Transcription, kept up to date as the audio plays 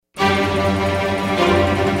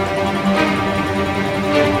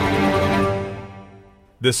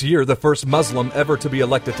This year, the first Muslim ever to be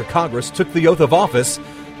elected to Congress took the oath of office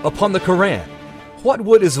upon the Quran. What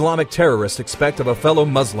would Islamic terrorists expect of a fellow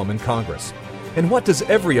Muslim in Congress? And what does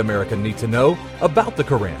every American need to know about the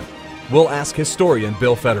Quran? We'll ask historian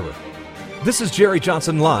Bill Federer. This is Jerry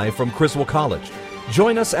Johnson live from Criswell College.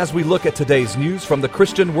 Join us as we look at today's news from the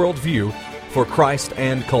Christian worldview for Christ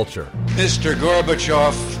and culture. Mr.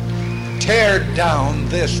 Gorbachev, tear down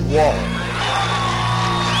this wall.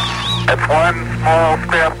 It's one small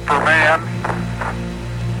step for man,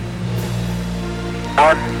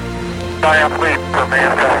 one giant leap for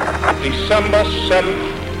mankind. December 7th,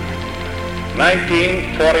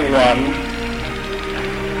 1941,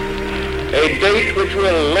 a date which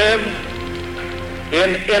will live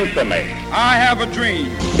in infamy. I have a dream.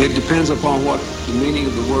 It depends upon what the meaning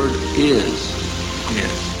of the word is.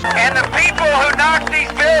 Yes. And the people who knock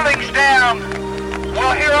these buildings down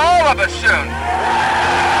will hear all of us soon.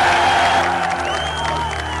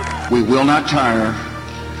 We will not tire,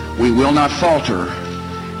 we will not falter,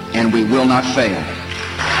 and we will not fail.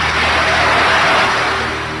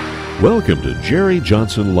 Welcome to Jerry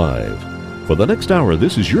Johnson Live. For the next hour,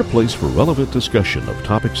 this is your place for relevant discussion of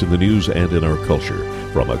topics in the news and in our culture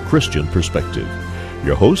from a Christian perspective.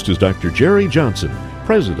 Your host is Dr. Jerry Johnson,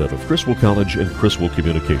 president of Criswell College and Criswell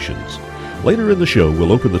Communications. Later in the show,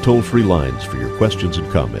 we'll open the toll-free lines for your questions and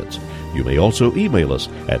comments. You may also email us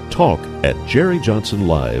at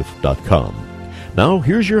talk@jerryjohnsonlive.com. Now,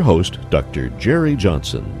 here's your host, Dr. Jerry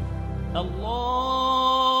Johnson. Allahu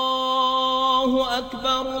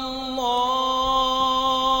Akbar,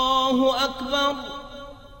 Allahu Akbar.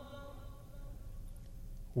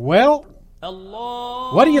 Well,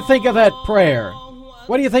 what do you think of that prayer?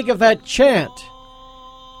 What do you think of that chant?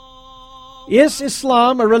 Is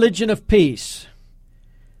Islam a religion of peace?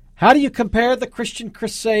 How do you compare the Christian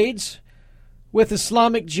Crusades with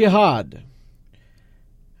Islamic Jihad?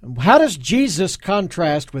 How does Jesus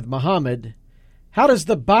contrast with Muhammad? How does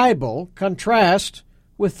the Bible contrast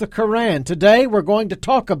with the Quran? Today we're going to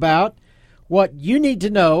talk about what you need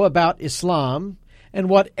to know about Islam and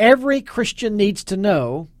what every Christian needs to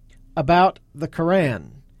know about the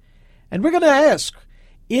Quran. And we're going to ask,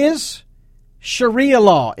 is Sharia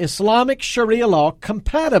law, Islamic Sharia law,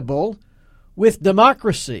 compatible with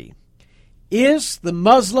democracy? Is the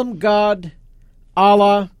Muslim God,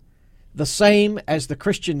 Allah, the same as the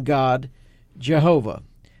Christian God, Jehovah?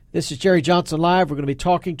 This is Jerry Johnson Live. We're going to be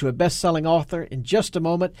talking to a best-selling author in just a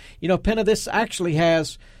moment. You know, Penna, this actually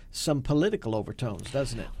has some political overtones,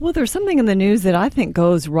 doesn't it? Well, there's something in the news that I think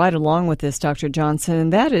goes right along with this, Dr. Johnson,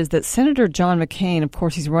 and that is that Senator John McCain, of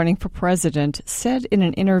course he's running for president, said in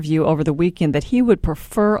an interview over the weekend that he would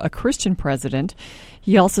prefer a Christian president.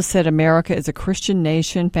 He also said America is a Christian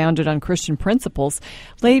nation founded on Christian principles.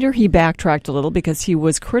 Later, he backtracked a little because he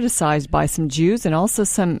was criticized by some Jews and also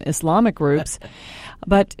some Islamic groups.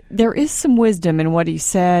 But there is some wisdom in what he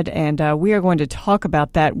said, and we are going to talk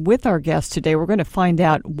about that with our guest today. We're going to find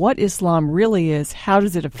out what Islam really is, how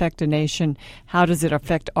does it affect a nation, how does it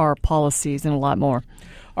affect our policies, and a lot more.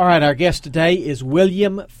 All right, our guest today is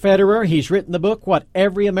William Federer. He's written the book, What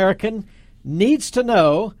Every American Needs to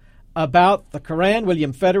Know About the Quran.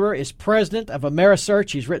 William Federer is president of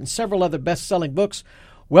Amerisearch. He's written several other best-selling books.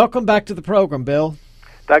 Welcome back to the program, Bill.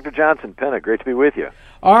 Dr. Johnson, Penna, great to be with you.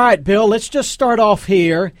 All right, Bill, let's just start off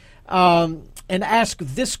here and ask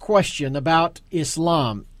this question about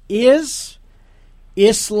Islam. Is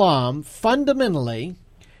Islam fundamentally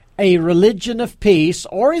a religion of peace,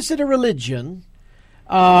 or is it a religion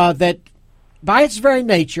that, by its very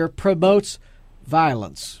nature, promotes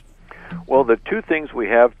violence? Well, the two things we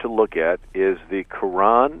have to look at is the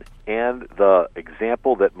Quran and the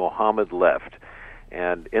example that Muhammad left.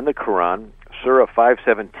 And in the Quran, Surah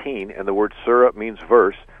 5:17, and the word surah means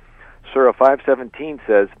verse, Surah 5:17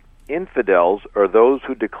 says, infidels are those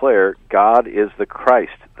who declare God is the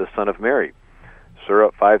Christ, the Son of Mary.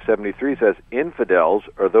 Surah 5:73 says, infidels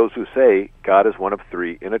are those who say God is one of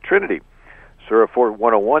three in a Trinity. Surah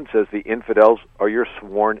 101 says, the infidels are your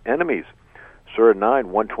sworn enemies. Surah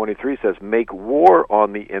 9:123 says, make war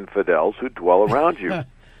on the infidels who dwell around you.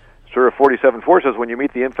 Surah 47:4 says, when you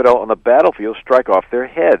meet the infidel on the battlefield, strike off their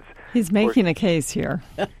heads. He's making a case here.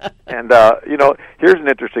 And, here's an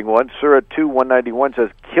interesting one. Surah 2:191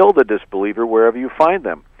 says, kill the disbeliever wherever you find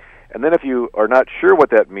them. And then if you are not sure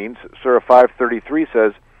what that means, Surah 5:33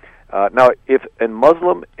 says, now if a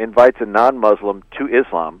Muslim invites a non-Muslim to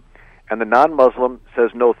Islam, and the non-Muslim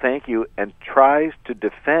says no thank you and tries to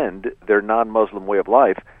defend their non-Muslim way of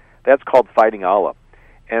life, that's called fighting Allah.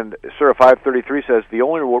 And Surah 5:33 says the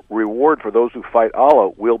only reward for those who fight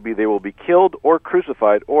Allah will be they will be killed or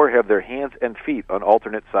crucified or have their hands and feet on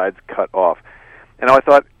alternate sides cut off. And I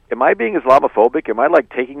thought, am I being Islamophobic? Am I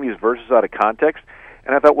taking these verses out of context?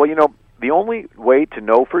 And I thought, well, the only way to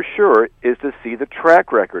know for sure is to see the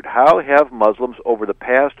track record. How have Muslims over the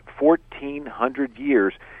past 1,400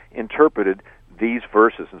 years interpreted these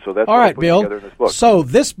verses? And so that's all what right, I put Bill. together in this book. So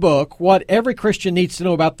this book, what every Christian needs to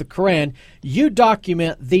know about the Quran, you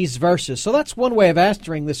document these verses. So that's one way of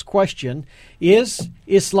answering this question. Is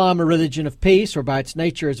Islam a religion of peace, or by its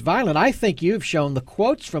nature is violent? I think you've shown the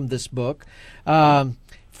quotes from this book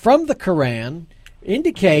from the Quran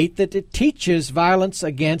indicate that it teaches violence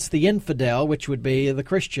against the infidel, which would be the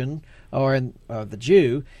Christian or the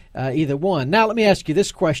Jew, either one. Now, let me ask you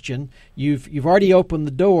this question. You've already opened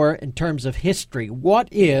the door in terms of history. What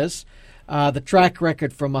is the track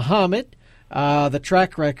record for Muhammad, the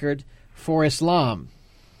track record for Islam?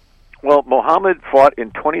 Well, Muhammad fought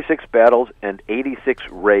in 26 battles and 86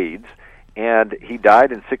 raids, and he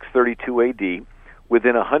died in 632 A.D.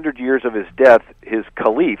 Within 100 years of his death, his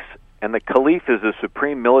caliphs, and the caliph is the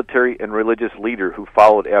supreme military and religious leader who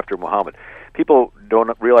followed after Muhammad. People don't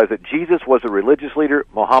realize that Jesus was a religious leader,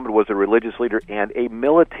 Muhammad was a religious leader, and a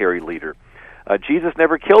military leader. Jesus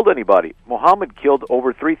never killed anybody. Muhammad killed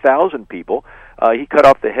over 3,000 people. He cut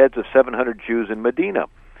off the heads of 700 Jews in Medina.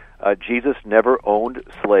 Jesus never owned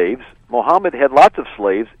slaves. Muhammad had lots of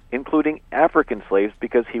slaves, including African slaves,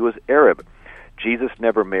 because he was Arab. Jesus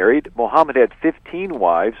never married. Muhammad had 15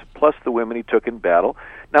 wives, plus the women he took in battle.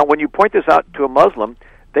 Now, when you point this out to a Muslim,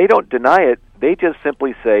 they don't deny it. They just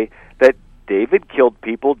simply say that David killed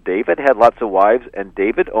people, David had lots of wives, and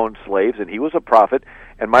David owned slaves, and he was a prophet.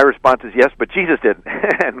 And my response is, yes, but Jesus didn't.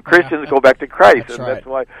 And Christians go back to Christ, That's and right. That's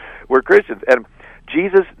why we're Christians. And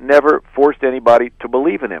Jesus never forced anybody to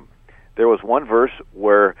believe in him. There was one verse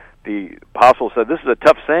where the apostle said, this is a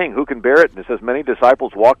tough saying, who can bear it? And it says, many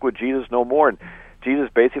disciples walked with Jesus no more. And Jesus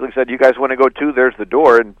basically said, you guys want to go too? There's the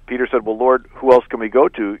door. And Peter said, well, Lord, who else can we go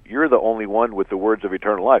to? You're the only one with the words of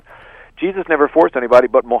eternal life. Jesus never forced anybody,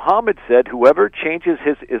 but Muhammad said, whoever changes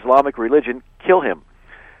his Islamic religion, kill him.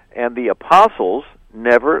 And the apostles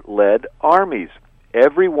never led armies.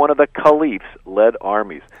 Every one of the caliphs led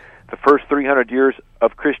armies. The first 300 years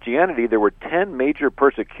of Christianity, there were 10 major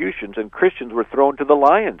persecutions, and Christians were thrown to the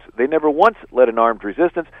lions. They never once led an armed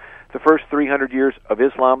resistance. The first 300 years of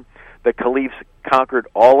Islam, the caliphs conquered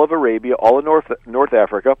all of Arabia, all of North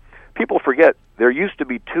Africa. People forget there used to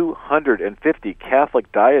be 250 Catholic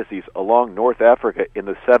dioceses along North Africa in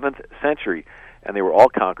the 7th century, and they were all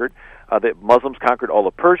conquered. The Muslims conquered all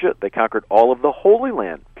of Persia. They conquered all of the Holy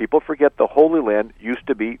Land. People forget the Holy Land used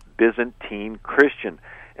to be Byzantine Christian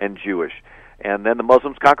and Jewish. And then the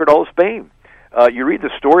Muslims conquered all of Spain. You read the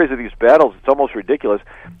stories of these battles, it's almost ridiculous.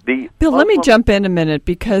 Bill, let me jump in a minute,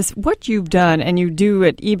 because what you've done, and you do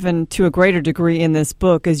it even to a greater degree in this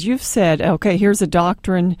book, is you've said, okay, here's a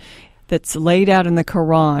doctrine that's laid out in the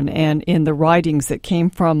Quran and in the writings that came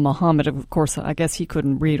from Muhammad. Of course, I guess he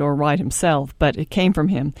couldn't read or write himself, but it came from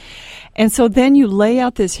him. And so then you lay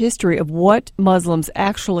out this history of what Muslims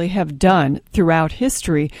actually have done throughout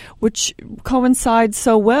history, which coincides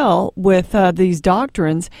so well with these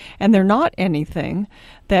doctrines, and they're not anything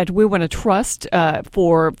that we want to trust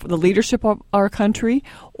for the leadership of our country,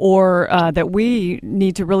 or that we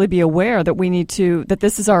need to really be aware that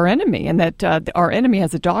this is our enemy, and that our enemy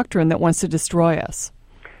has a doctrine that wants to destroy us.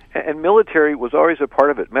 And military was always a part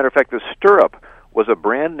of it. Matter of fact, the stirrup was a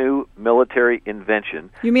brand new military invention.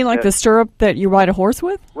 You mean like the stirrup that you ride a horse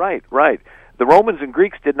with? Right. The Romans and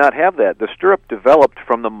Greeks did not have that. The stirrup developed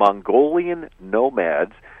from the Mongolian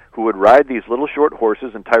nomads who would ride these little short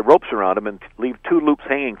horses and tie ropes around them and leave 2 loops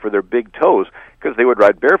hanging for their big toes because they would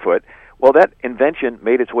ride barefoot. Well, that invention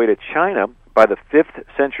made its way to China by the 5th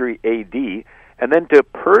century A.D. and then to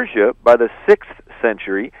Persia by the 6th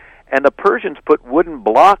century. And the Persians put wooden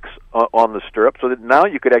blocks on the stirrup so that now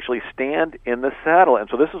you could actually stand in the saddle. And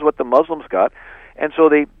so this is what the Muslims got. And so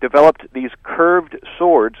they developed these curved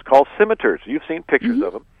swords called scimitars. You've seen pictures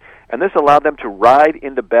of them. And this allowed them to ride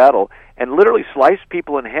into battle and literally slice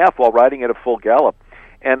people in half while riding at a full gallop.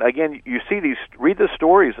 And again, you see read the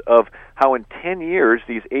stories of how in 10 years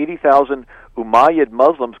these 80,000 Umayyad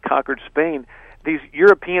Muslims conquered Spain. These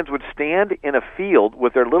Europeans would stand in a field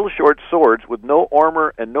with their little short swords with no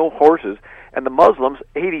armor and no horses, and the Muslims,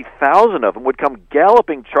 80,000 of them, would come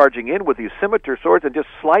galloping, charging in with these scimitar swords and just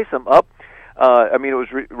slice them up. It was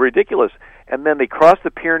ridiculous. And then they crossed the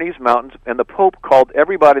Pyrenees Mountains, and the Pope called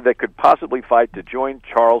everybody that could possibly fight to join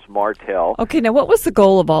Charles Martel. Okay, now what was the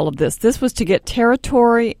goal of all of this? This was to get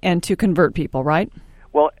territory and to convert people, right?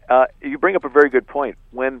 Well, you bring up a very good point.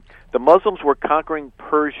 When the Muslims were conquering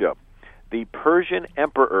Persia, the Persian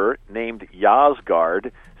emperor named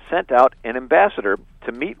Yazgard sent out an ambassador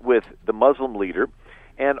to meet with the Muslim leader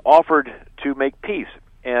and offered to make peace.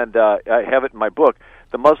 And I have it in my book.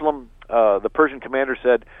 The Persian commander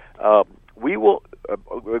said, we will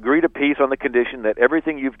agree to peace on the condition that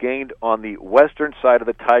everything you've gained on the western side of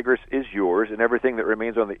the Tigris is yours, and everything that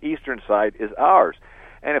remains on the eastern side is ours.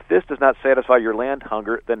 And if this does not satisfy your land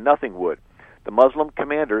hunger, then nothing would. The Muslim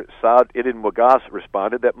commander, Sa'd ibn Waqas,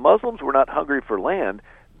 responded that Muslims were not hungry for land,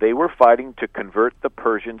 they were fighting to convert the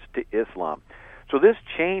Persians to Islam. So this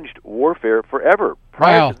changed warfare forever.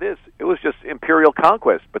 Prior to this, it was just imperial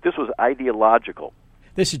conquest, but this was ideological.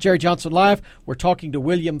 This is Jerry Johnson Live. We're talking to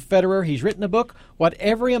William Federer. He's written a book, What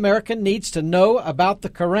Every American Needs to Know About the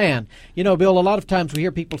Quran. You know, Bill, a lot of times we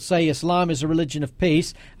hear people say Islam is a religion of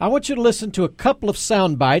peace. I want you to listen to a couple of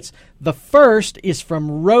sound bites. The first is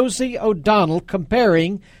from Rosie O'Donnell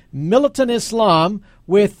comparing militant Islam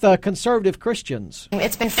with conservative Christians.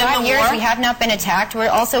 It's been 5 years. We have not been attacked. We're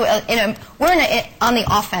also on the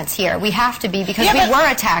offense here. We have to be because we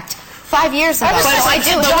were attacked 5 years ago.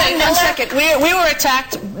 One second. We were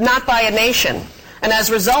attacked not by a nation. And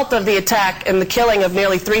as a result of the attack and the killing of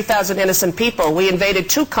nearly 3,000 innocent people, we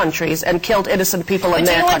invaded 2 countries and killed innocent people in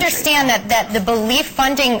their country. But do you understand that the belief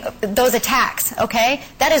funding those attacks, okay,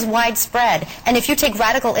 that is widespread. And if you take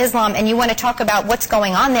radical Islam and you want to talk about what's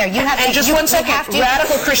going on there, you have to... And just 1 second,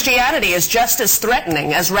 radical Christianity is just as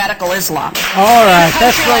threatening as radical Islam. All right,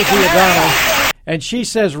 that's Rosie O'Donnell. And she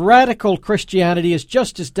says radical Christianity is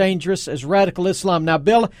just as dangerous as radical Islam. Now,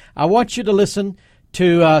 Bill, I want you to listen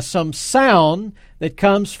to some sound that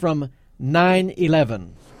comes from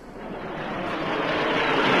 9/11.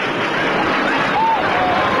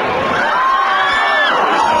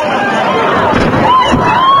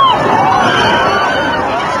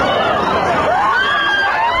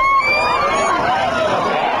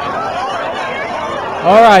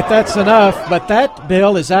 All right, that's enough. But that,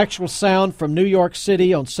 Bill, is actual sound from New York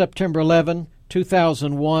City on September 11,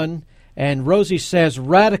 2001. And Rosie says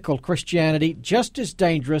radical Christianity just as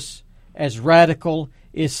dangerous as radical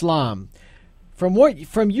Islam.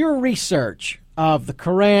 From your research of the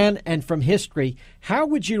Quran and from history, how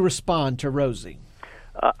would you respond to Rosie?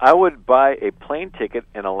 I would buy a plane ticket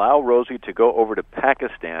and allow Rosie to go over to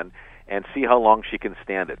Pakistan and see how long she can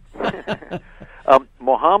stand it.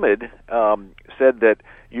 Muhammad said that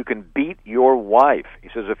you can beat your wife. He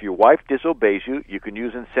says if your wife disobeys you, you can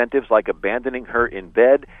use incentives like abandoning her in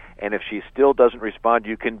bed, and if she still doesn't respond,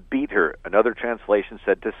 you can beat her. Another translation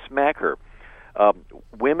said to smack her.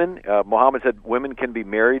 Muhammad said women can be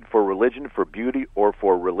married for religion, for beauty, or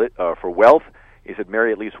for wealth. He said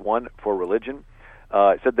marry at least one for religion.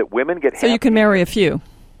 Said that women get... So you can marry a few.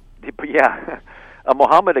 Yeah.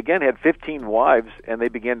 Muhammad, again, had 15 wives, and they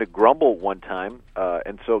began to grumble one time,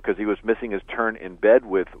 and so because he was missing his turn in bed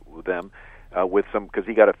with them, because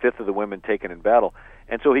he got a fifth of the women taken in battle.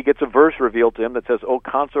 And so he gets a verse revealed to him that says, O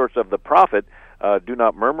consorts of the prophet, do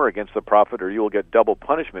not murmur against the prophet, or you will get double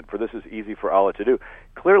punishment, for this is easy for Allah to do.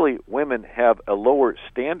 Clearly, women have a lower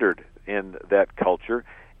standard in that culture,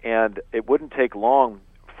 and it wouldn't take long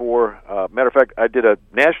for... matter of fact, I did a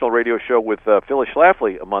national radio show with Phyllis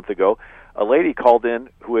Schlafly a month ago. A lady called in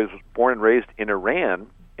who is born and raised in Iran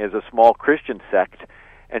as a small Christian sect,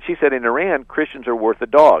 and she said in Iran, Christians are worth a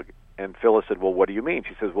dog. And Phyllis said, well, what do you mean?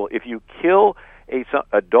 She says, well, if you kill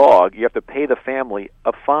a dog, you have to pay the family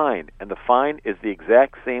a fine, and the fine is the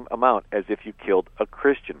exact same amount as if you killed a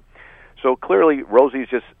Christian. So clearly, Rosie's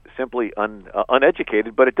just simply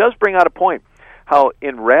uneducated, but it does bring out a point, how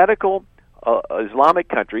in radical Islamic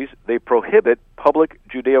countries, they prohibit public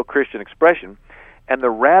Judeo-Christian expression, and the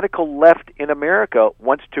radical left in America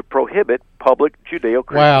wants to prohibit public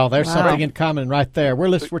Judeo-Christian. Wow, there's something in common right there.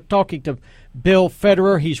 We're talking to Bill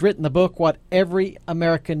Federer. He's written the book, What Every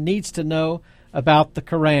American Needs to Know About the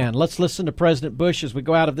Quran. Let's listen to President Bush as we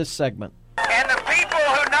go out of this segment. And the people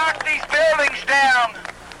who knock these buildings down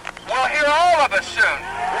will hear all of us soon.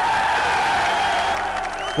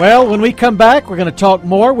 Well, when we come back, we're going to talk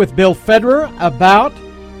more with Bill Federer about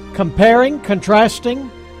comparing, contrasting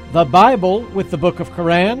the Bible with the Book of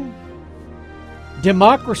Quran,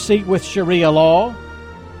 democracy with Sharia law,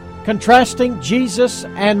 contrasting Jesus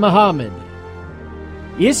and Muhammad.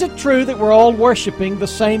 Is it true that we're all worshiping the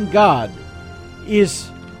same God?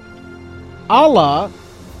 Is Allah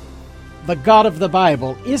the God of the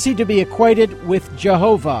Bible? Is he to be equated with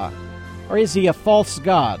Jehovah? Or is he a false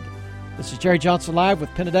God? This is Jerry Johnson Live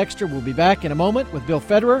with Penn and Dexter. We'll be back in a moment with Bill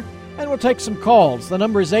Federer, and we'll take some calls. The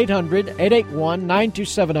number is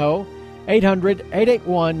 800-881-9270,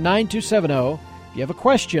 800-881-9270, if you have a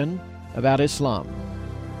question about Islam.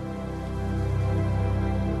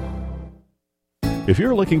 If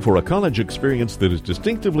you're looking for a college experience that is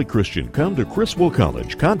distinctively Christian, come to Criswell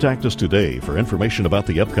College. Contact us today for information about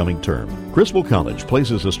the upcoming term. Criswell College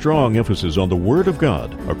places a strong emphasis on the Word of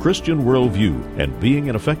God, a Christian worldview, and being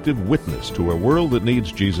an effective witness to a world that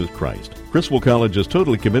needs Jesus Christ. Criswell College is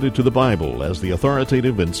totally committed to the Bible as the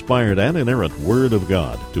authoritative, inspired, and inerrant Word of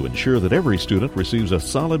God to ensure that every student receives a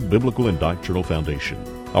solid biblical and doctrinal foundation.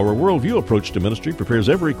 Our worldview approach to ministry prepares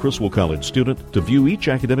every Criswell College student to view each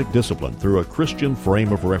academic discipline through a Christian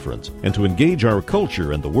frame of reference and to engage our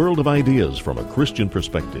culture and the world of ideas from a Christian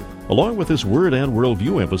perspective. Along with this word and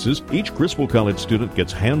worldview emphasis, each Criswell College student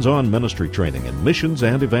gets hands-on ministry training in missions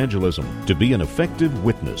and evangelism to be an effective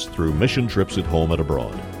witness through mission trips at home and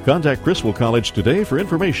abroad. Contact Criswell College today for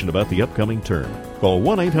information about the upcoming term. Call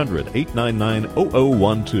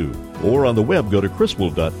 1-800-899-0012 or on the web go to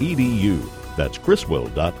criswell.edu. That's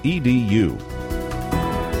criswell.edu.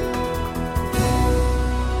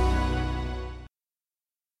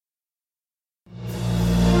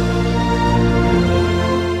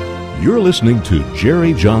 You're listening to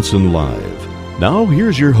Jerry Johnson Live. Now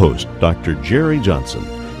here's your host, Dr. Jerry Johnson,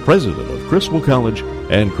 President of Criswell College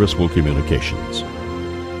and Criswell Communications.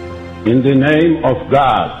 In the name of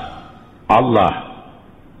God, Allah,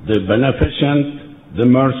 the Beneficent, the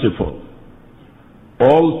Merciful,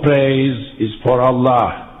 all praise is for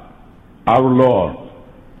Allah, our Lord,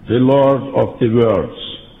 the Lord of the worlds,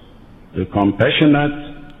 the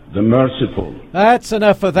Compassionate, the Merciful. That's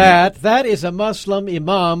enough of that. That is a Muslim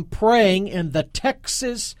imam praying in the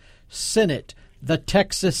Texas Senate. The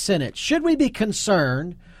Texas Senate. Should we be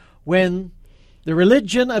concerned when the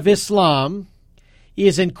religion of Islam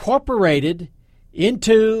is incorporated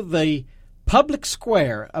into the public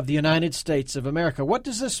square of the United States of America? What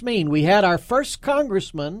does this mean? We had our first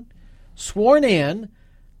congressman sworn in,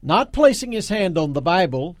 not placing his hand on the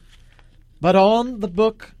Bible, but on the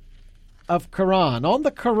book of Quran, on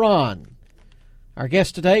the Quran. Our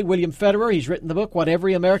guest today, William Federer, he's written the book, What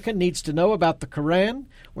Every American Needs to Know About the Quran.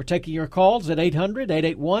 We're taking your calls at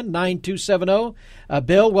 800-881-9270.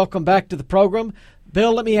 Bill, welcome back to the program.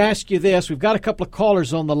 Bill, let me ask you this. We've got a couple of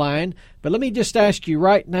callers on the line, but let me just ask you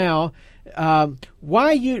right now,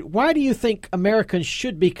 why do you think Americans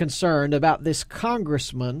should be concerned about this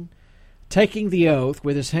congressman taking the oath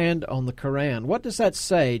with his hand on the Quran? What does that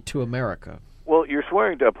say to America? Well, you're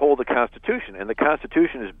swearing to uphold the Constitution, and the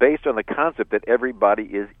Constitution is based on the concept that everybody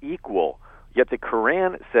is equal. Yet the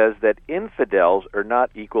Quran says that infidels are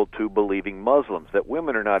not equal to believing Muslims, that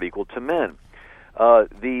women are not equal to men.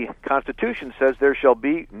 The Constitution says there shall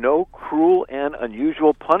be no cruel and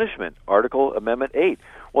unusual punishment, Article Amendment 8.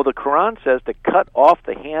 Well, the Quran says to cut off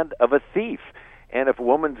the hand of a thief, and if a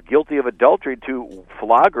woman's guilty of adultery, to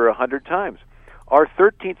flog her 100 times. Our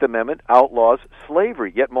 13th Amendment outlaws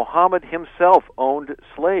slavery, yet Muhammad himself owned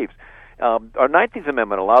slaves. Our 19th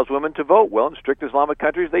Amendment allows women to vote. Well, in strict Islamic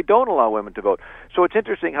countries, they don't allow women to vote. So it's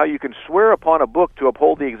interesting how you can swear upon a book to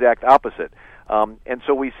uphold the exact opposite. And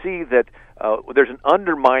so we see that there's an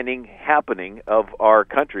undermining happening of our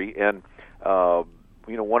country. And,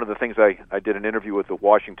 one of the things I did an interview with the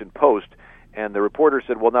Washington Post, and the reporter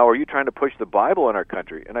said, well, now, are you trying to push the Bible in our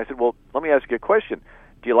country? And I said, well, let me ask you a question.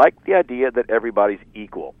 Do you like the idea that everybody's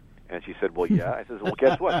equal? And she said, well, yeah. I said, well,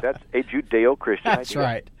 guess what? That's a Judeo-Christian idea. That's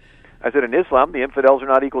right. I said, in Islam, the infidels are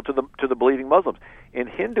not equal to the believing Muslims. In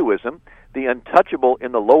Hinduism, the untouchable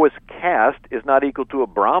in the lowest caste is not equal to a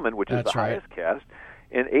Brahmin, which is the highest caste.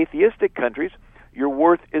 In atheistic countries, your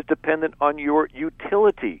worth is dependent on your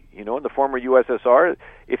utility. In the former USSR,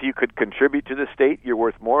 if you could contribute to the state, you're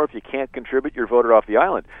worth more. If you can't contribute, you're voted off the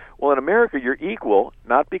island. Well, in America, you're equal,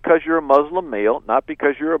 not because you're a Muslim male, not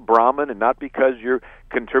because you're a Brahmin, and not because you're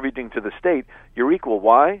contributing to the state. You're equal.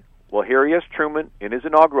 Why? Well, Harry S. Truman, in his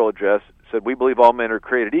inaugural address, said we believe all men are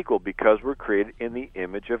created equal because we're created in the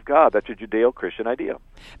image of God. That's a Judeo-Christian idea.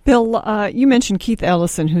 Bill, you mentioned Keith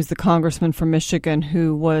Ellison, who's the congressman from Michigan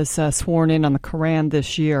who was sworn in on the Quran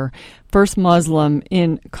this year, first Muslim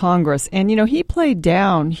in Congress. And, he played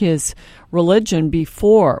down his religion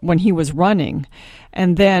before when he was running.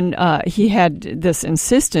 And then he had this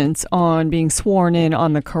insistence on being sworn in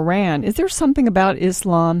on the Quran. Is there something about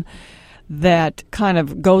Islam that kind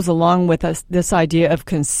of goes along with this idea of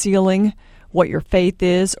concealing what your faith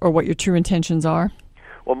is or what your true intentions are?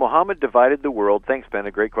 Well, Muhammad divided the world. Thanks, Ben.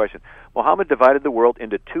 A great question. Muhammad divided the world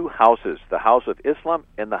into two houses, the house of Islam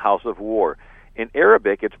and the house of war. In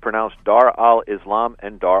Arabic, it's pronounced Dar al-Islam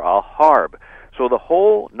and Dar al-Harb. So the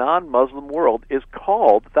whole non-Muslim world is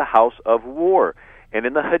called the house of war. And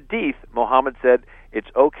in the Hadith, Muhammad said, it's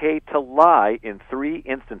okay to lie in 3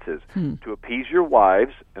 instances, to appease your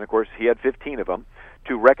wives, and of course he had 15 of them,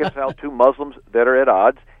 to reconcile two Muslims that are at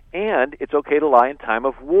odds, and it's okay to lie in time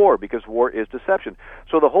of war because war is deception.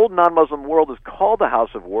 So the whole non-Muslim world is called the house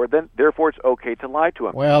of war, then therefore it's okay to lie to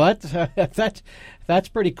him. Well, that's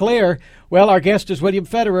pretty clear. Well, our guest is William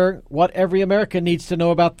Federer, What Every American Needs to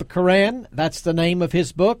Know About the Quran. That's the name of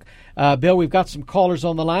his book. Bill, we've got some callers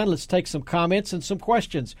on the line. Let's take some comments and some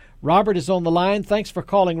questions. Robert is on the line. Thanks for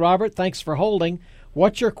calling, Robert. Thanks for holding.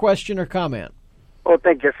 What's your question or comment? Well,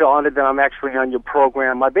 thank you. I feel honored that I'm actually on your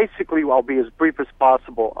program. I'll be as brief as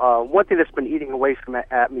possible. One thing that's been eating away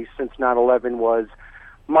at me since 9/11 was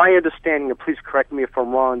my understanding, and please correct me if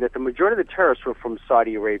I'm wrong, that the majority of the terrorists were from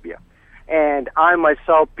Saudi Arabia. And I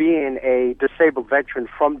myself, being a disabled veteran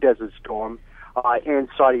from Desert Storm in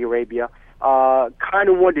Saudi Arabia, kind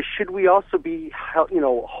of wonder, should we also be,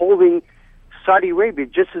 holding Saudi Arabia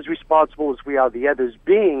just as responsible as we are the others,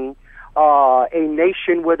 being a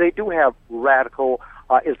nation where they do have radical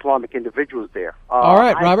Islamic individuals there. All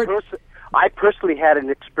right, Robert. I personally had an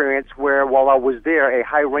experience where, while I was there, a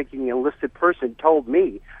high-ranking enlisted person told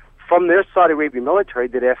me from their Saudi Arabian military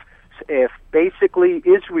that if basically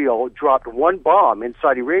Israel dropped one bomb in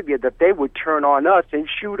Saudi Arabia, that they would turn on us and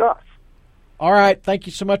shoot us. All right. Thank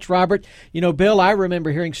you so much, Robert. Bill, I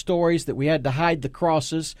remember hearing stories that we had to hide the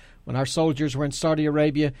crosses when our soldiers were in Saudi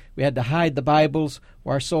Arabia. We had to hide the Bibles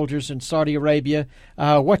for our soldiers in Saudi Arabia.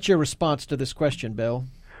 What's your response to this question, Bill?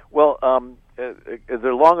 Well,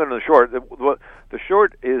 the long and the short. The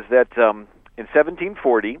short is that in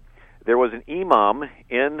 1740, there was an imam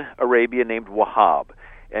in Arabia named Wahhab,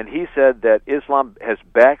 and he said that Islam has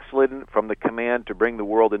backslidden from the command to bring the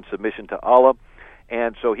world in submission to Allah.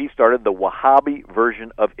 And so he started the Wahhabi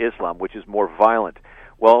version of Islam, which is more violent.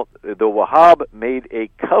 Well, the Wahhab made a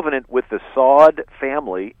covenant with the Saud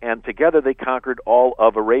family, and together they conquered all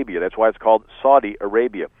of Arabia. That's why it's called Saudi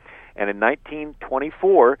Arabia. And in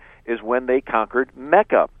 1924 is when they conquered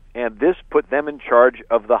Mecca, and this put them in charge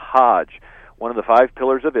of the Hajj. One of the 5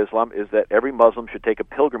 pillars of Islam is that every Muslim should take a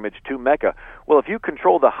pilgrimage to Mecca. Well, if you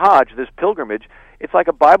control the Hajj, this pilgrimage, it's like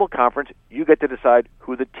a Bible conference. You get to decide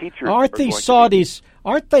who the teachers are. Aren't these Saudis,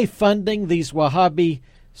 aren't they funding these Wahhabi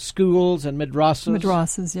schools and madrasas?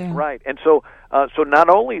 Madrasas, yeah. Right. And so not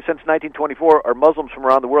only since 1924 are Muslims from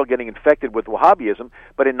around the world getting infected with Wahhabism,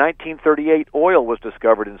 but in 1938 oil was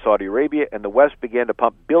discovered in Saudi Arabia, and the West began to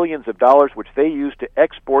pump billions of dollars, which they used to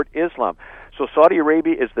export Islam. So Saudi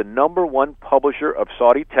Arabia is the #1 publisher of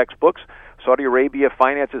Saudi textbooks. Saudi Arabia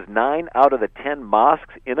finances 9 out of the 10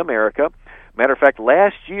 mosques in America. Matter of fact,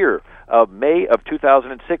 last year, May of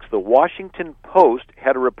 2006, the Washington Post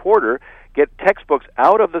had a reporter get textbooks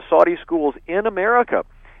out of the Saudi schools in America,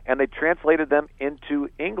 and they translated them into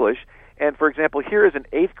English. And, for example, here is an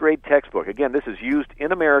 8th grade textbook. Again, this is used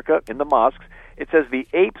in America, in the mosques. It says, the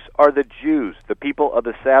apes are the Jews, the people of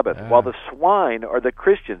the Sabbath, while the swine are the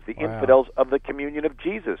Christians, the infidels of the communion of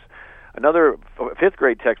Jesus. Another 5th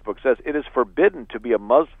grade textbook says, it is forbidden to be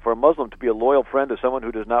for a Muslim to be a loyal friend to someone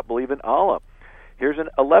who does not believe in Allah. Here's an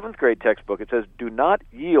 11th grade textbook. It says, do not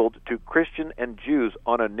yield to Christian and Jews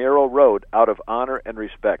on a narrow road out of honor and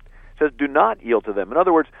respect. It says, do not yield to them. In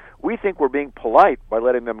other words, we think we're being polite by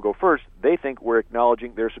letting them go first. They think we're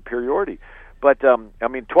acknowledging their superiority. But,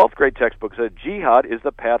 12th grade textbook says, jihad is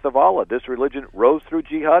the path of Allah. This religion rose through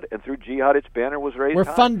jihad, and through jihad its banner was raised We're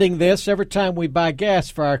high. funding this every time we buy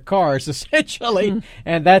gas for our cars, essentially.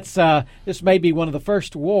 And that's this may be one of the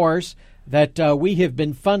first wars that we have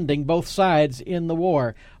been funding, both sides in the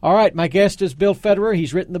war. All right, my guest is Bill Federer.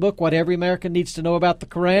 He's written the book, What Every American Needs to Know About the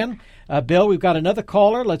Quran. Bill, we've got another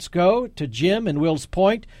caller. Let's go to Jim in Wills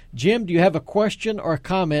Point. Jim, do you have a question or a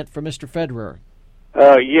comment for Mr. Federer?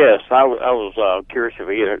 Yes, I was curious if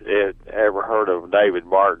he had ever heard of David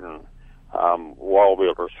Barton, wall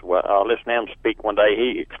builders. Well, I listened to him speak one day.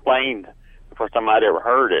 He explained, the first time I'd ever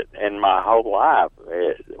heard it in my whole life,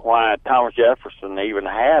 why Thomas Jefferson even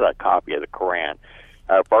had a copy of the Quran.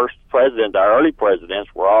 Our first president, our early presidents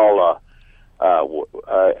were all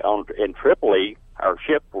in Tripoli. Our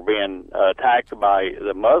ships were being attacked by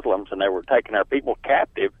the Muslims, and they were taking our people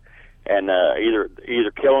captive, and either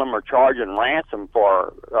killing them or charging ransom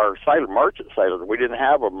for our merchant sailors. We didn't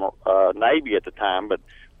have a navy at the time, but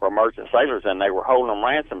for merchant sailors, and they were holding them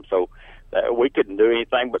ransom. So we couldn't do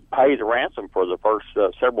anything but pay the ransom for the first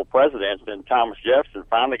several presidents. And Thomas Jefferson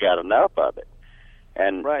finally got enough of it.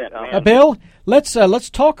 And Bill, let's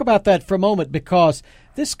talk about that for a moment, because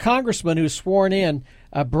this congressman who's sworn in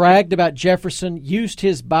bragged about Jefferson, used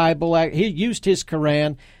his Bible, he used his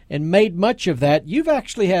Quran, and made much of that. You've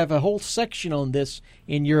actually have a whole section on this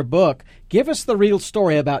in your book. Give us the real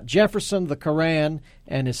story about Jefferson, the Quran,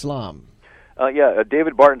 and Islam.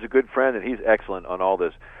 David Barton's a good friend, and he's excellent on all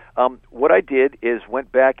this. What I did is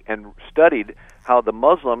went back and studied how the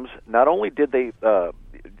Muslims, not only did they,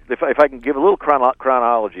 if I can give a little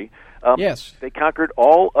chronology, yes, they conquered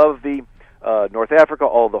all of the North Africa,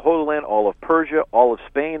 all of the Holy Land, all of Persia, all of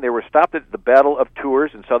Spain. They were stopped at the Battle of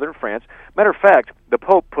Tours in southern France. Matter of fact, the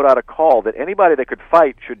Pope put out a call that anybody that could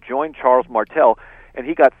fight should join Charles Martel, and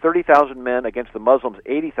he got 30,000 men against the Muslims,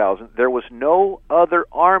 80,000. There was no other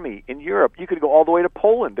army in Europe. You could go all the way to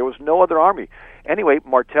Poland. There was no other army. Anyway,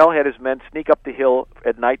 Martel had his men sneak up the hill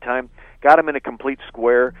at nighttime, got them in a complete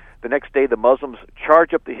square. The next day, the Muslims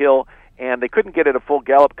charge up the hill, and they couldn't get at a full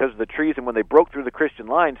gallop because of the trees, and when they broke through the Christian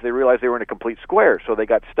lines, they realized they were in a complete square, so they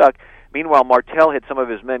got stuck. Meanwhile, Martel had some of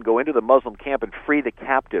his men go into the Muslim camp and free the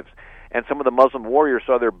captives, and some of the Muslim warriors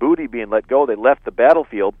saw their booty being let go. They left the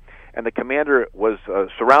battlefield, and the commander was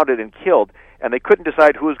surrounded and killed, and they couldn't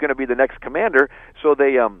decide who was going to be the next commander, so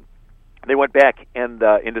they went back and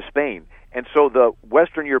into Spain. And so the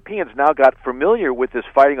Western Europeans now got familiar with this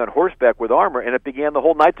fighting on horseback with armor, and it began the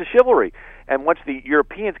whole Knights of Chivalry. And once the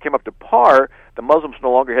Europeans came up to par, the Muslims no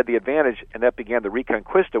longer had the advantage, and that began the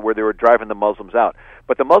Reconquista, where they were driving the Muslims out.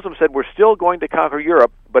 But the Muslims said, we're still going to conquer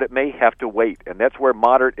Europe, but it may have to wait. And that's where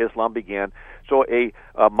moderate Islam began. So a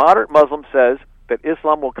moderate Muslim says that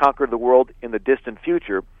Islam will conquer the world in the distant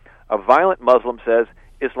future. A violent Muslim says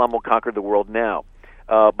Islam will conquer the world now.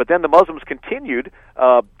 But then the Muslims continued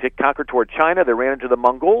to conquer toward China. They ran into the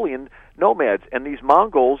Mongolian nomads, and these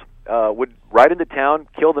Mongols would ride into town,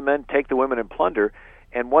 kill the men, take the women, and plunder.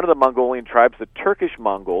 And one of the Mongolian tribes, the Turkish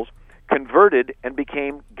Mongols, converted and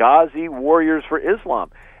became Ghazi warriors for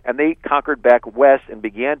Islam. And they conquered back west and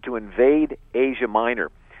began to invade Asia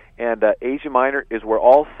Minor. And Asia Minor is where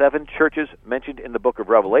all 7 churches mentioned in the book of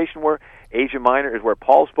Revelation were. Asia Minor is where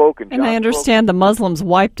Paul spoke and John I understand the Muslims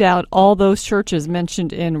wiped out all those churches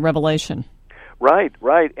mentioned in Revelation. Right.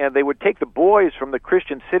 And they would take the boys from the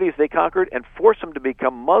Christian cities they conquered and force them to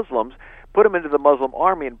become Muslims, put them into the Muslim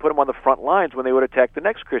army, and put them on the front lines when they would attack the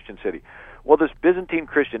next Christian city. Well, this Byzantine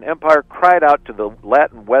Christian empire cried out to the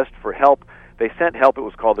Latin West for help. They sent help. It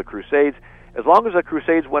was called the Crusades. As long as the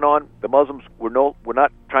Crusades went on, the Muslims were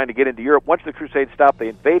not trying to get into Europe. Once the Crusades stopped, they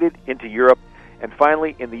invaded into Europe, and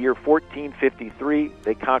finally, in the year 1453,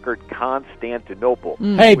 they conquered Constantinople.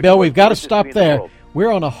 Hey, Bill, we've got to stop there.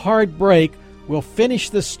 We're on a hard break. We'll finish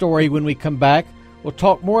this story when we come back. We'll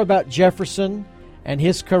talk more about Jefferson and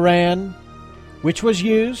his Quran, which was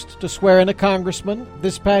used to swear in a congressman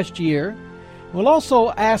this past year. We'll also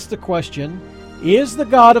ask the question, is the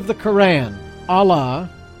God of the Quran, Allah,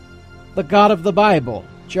 the God of the Bible,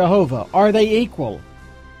 Jehovah, are they equal?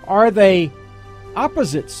 Are they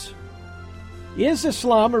opposites? Is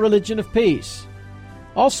Islam a religion of peace?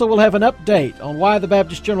 Also, we'll have an update on why the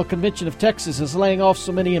Baptist General Convention of Texas is laying off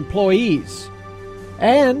so many employees.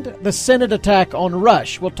 And the Senate attack on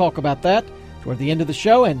Rush. We'll talk about that toward the end of the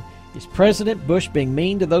show. And is President Bush being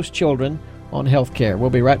mean to those children on health care? We'll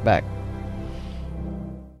be right back.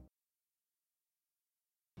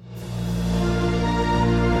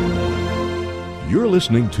 You're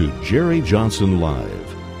listening to Jerry Johnson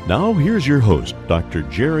Live. Now, here's your host, Dr.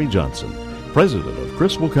 Jerry Johnson, president of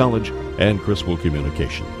Criswell College and Criswell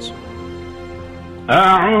Communications.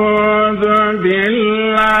 أعوذ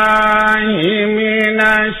بالله من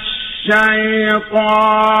الشيطان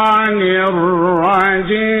الرجيم.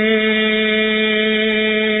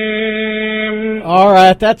 All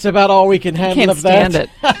right, that's about all we can handle of that. Can't stand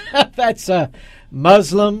it. That's a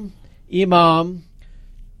Muslim imam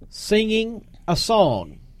singing a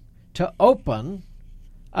song to open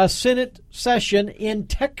a Senate session in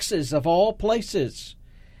Texas, of all places.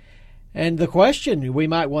 And the question we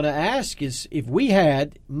might want to ask is, if we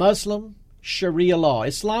had Muslim Sharia law,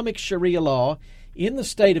 Islamic Sharia law in the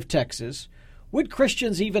state of Texas, would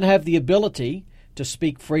Christians even have the ability to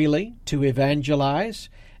speak freely, to evangelize?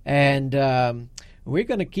 And we're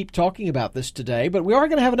going to keep talking about this today, but we are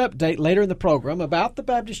going to have an update later in the program about the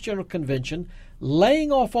Baptist General Convention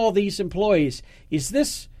laying off all these employees. Is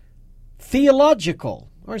this theological,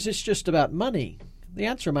 or is this just about money? The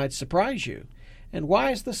answer might surprise you. And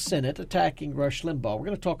why is the Senate attacking Rush Limbaugh? We're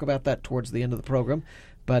going to talk about that towards the end of the program.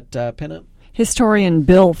 But, Penna? Historian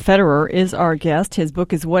Bill Federer is our guest. His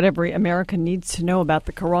book is What Every American Needs to Know About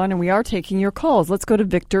the Quran, and we are taking your calls. Let's go to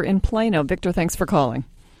Victor in Plano. Victor, thanks for calling.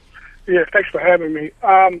 Yes, thanks for having me.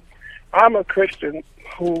 I'm a Christian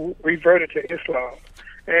who reverted to Islam.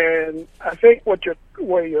 And I think the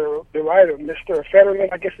writer, Mr. Federer,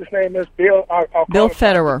 I guess his name is, Bill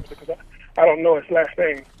Federer. Because I don't know his last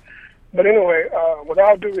name. But anyway, with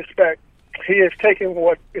all due respect, he is taking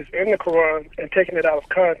what is in the Quran and taking it out of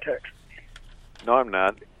context. No, I'm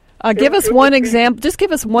not. Give us one example. Just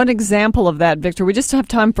give us one example of that, Victor. We just have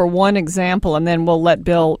time for one example, and then we'll let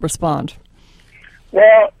Bill respond.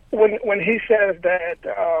 Well, when he says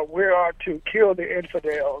that we are to kill the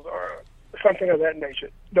infidels or something of that nature,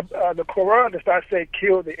 the Quran does not say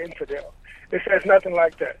kill the infidel. It says nothing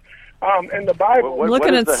like that. In the Bible,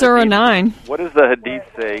 looking at Surah 9. What does the Hadith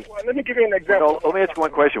say? Well, let me give you an example. No, let me ask you one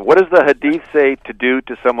question. What does the Hadith say to do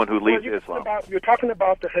to someone who leaves Islam? You're talking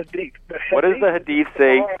about the Hadith. What does the Hadith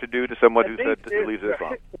say to do to someone who leaves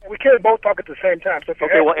Islam? We can't both talk at the same time. So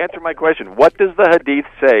okay, well, answer my question. What does the Hadith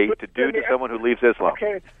say to do to someone who leaves Islam?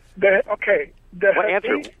 Okay. The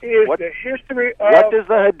Hadith is the history of What does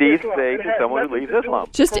the Hadith Islam. say to someone who leaves Islam?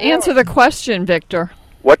 Just answer the question, Victor.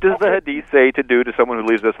 What does the Hadith say to do to someone who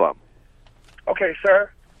leaves Islam? Okay, sir.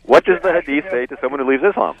 What does the Hadith say to someone who leaves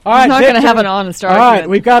Islam? All right, I'm not Victor, going to have an honest argument. All right,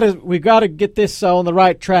 we've got to get this on the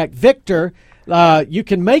right track. Victor, you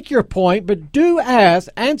can make your point, but do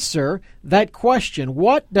answer that question.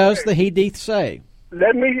 What does the Hadith say?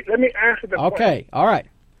 Let me answer the question. Okay, all right.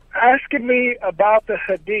 Asking me about the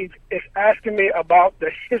Hadith is asking me about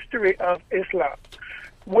the history of Islam.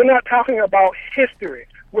 We're not talking about history.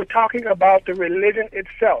 We're talking about the religion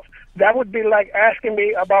itself. That would be like asking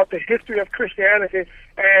me about the history of Christianity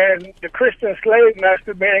and the Christian slave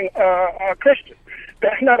master being a Christian.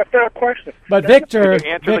 That's not a fair question. But Victor,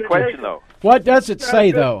 answer the question though. What does it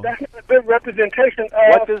say though? That's not a good representation of.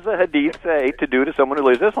 What does the Hadith say to do to someone who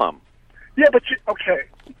leaves Islam? Yeah, but okay.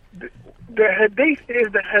 The Hadith is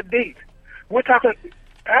the Hadith. We're talking.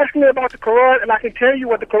 Ask me about the Quran, and I can tell you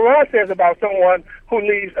what the Quran says about someone who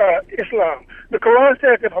leaves Islam. The Quran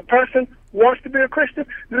says if a person wants to be a Christian,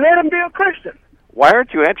 let him be a Christian. Why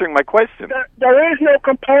aren't you answering my question? There is no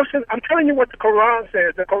compulsion. I'm telling you what the Quran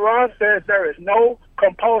says. The Quran says there is no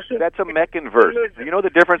compulsion. That's a Meccan verse. You know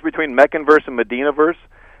the difference between Meccan verse and Medina verse?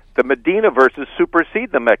 The Medina verses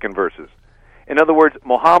supersede the Meccan verses. In other words,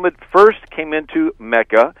 Muhammad first came into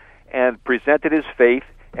Mecca and presented his faith,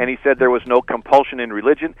 and he said there was no compulsion in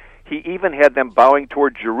religion. He even had them bowing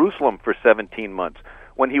toward Jerusalem for 17 months.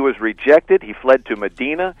 When he was rejected, he fled to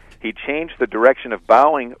Medina. He changed the direction of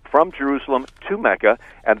bowing from Jerusalem to Mecca,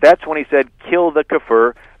 and that's when he said, kill the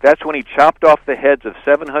kafir. That's when he chopped off the heads of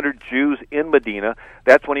 700 Jews in Medina.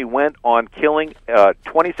 That's when he went on killing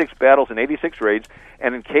 26 battles and 86 raids.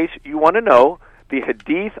 And in case you want to know, the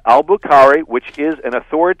Hadith al-Bukhari, which is an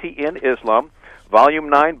authority in Islam, Volume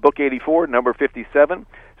 9, Book 84, number 57,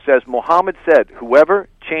 says, Muhammad said, whoever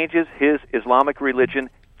changes his Islamic religion,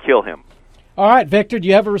 kill him. All right, Victor, do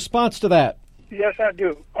you have a response to that? Yes, I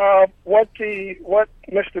do. What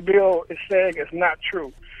Mr. Bill is saying is not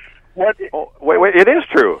true. Wait, it is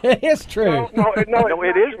true. It is true. No,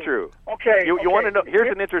 it is true. Okay. You want to know?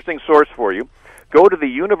 Here's an interesting source for you. Go to the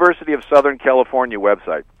University of Southern California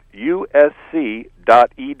website, usc.edu.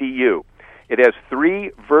 It has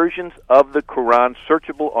 3 versions of the Quran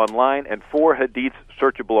searchable online and 4 hadiths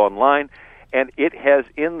searchable online, and it has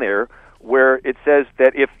in there where it says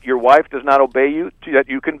that if your wife does not obey you, that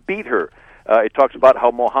you can beat her. It talks about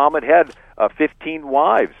how Muhammad had 15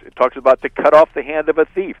 wives. It talks about to cut off the hand of a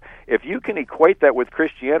thief. If you can equate that with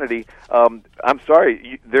Christianity, I'm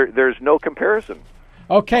sorry, there's no comparison.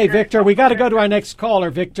 Okay, Victor, we got to go to our next caller,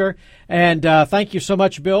 Victor. And thank you so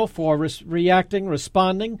much, Bill, for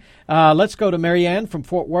responding. Let's go to Marianne from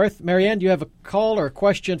Fort Worth. Marianne, do you have a call or a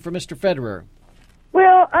question for Mr. Federer?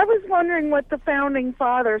 Well, I was wondering what the Founding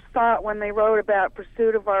Fathers thought when they wrote about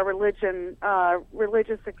pursuit of our religion,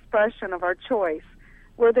 religious expression of our choice.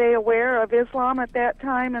 Were they aware of Islam at that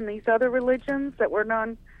time and these other religions that were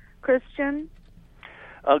non-Christian?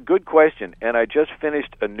 A good question, and I just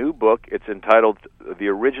finished a new book. It's entitled The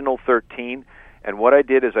Original 13, and what I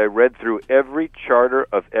did is I read through every charter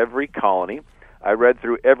of every colony. I read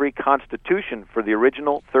through every constitution for the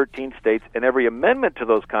original 13 states and every amendment to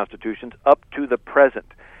those constitutions up to the present.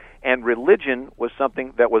 And religion was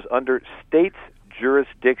something that was under states'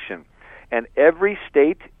 jurisdiction. And every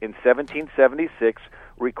state in 1776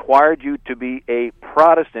 required you to be a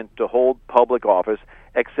Protestant to hold public office,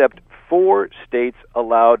 except 4 states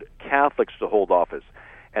allowed Catholics to hold office.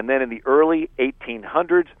 And then in the early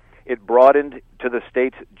 1800s, it broadened to the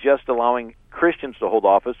states just allowing Christians to hold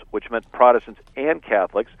office, which meant Protestants and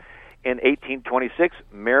Catholics. In 1826,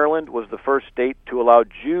 Maryland was the first state to allow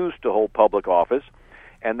Jews to hold public office.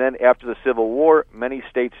 And then after the Civil War, many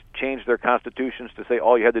states changed their constitutions to say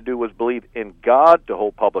all you had to do was believe in God to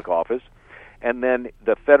hold public office. And then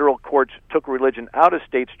the federal courts took religion out of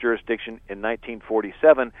states' jurisdiction in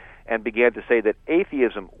 1947 and began to say that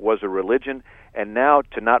atheism was a religion, and now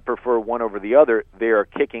to not prefer one over the other, they are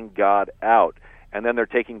kicking God out. And then they're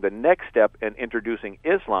taking the next step and introducing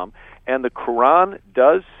Islam. And the Quran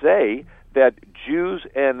does say that Jews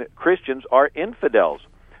and Christians are infidels.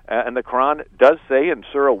 And the Quran does say in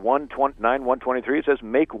Surah 123, it says,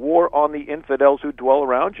 make war on the infidels who dwell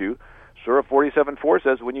around you. Surah 47:4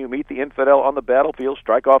 says, when you meet the infidel on the battlefield,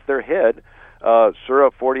 strike off their head. Surah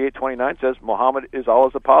 48:29 says, Muhammad is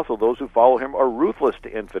Allah's apostle. Those who follow him are ruthless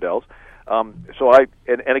to infidels. And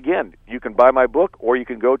again, you can buy my book, or you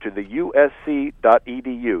can go to the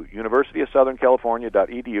usc.edu, University of Southern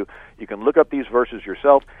California.edu. You can look up these verses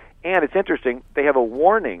yourself. And it's interesting, they have a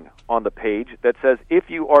warning on the page that says,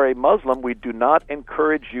 if you are a Muslim, we do not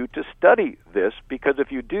encourage you to study this, because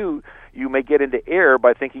if you do, you may get into error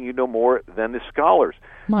by thinking you know more than the scholars.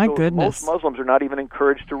 My goodness. Most Muslims are not even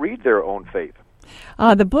encouraged to read their own faith.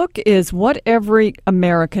 The book is What Every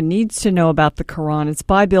American Needs to Know About the Quran. It's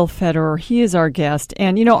by Bill Federer. He is our guest.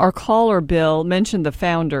 And, our caller, Bill, mentioned the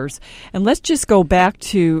founders. And let's just go back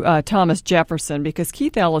to Thomas Jefferson, because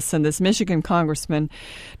Keith Ellison, this Michigan congressman,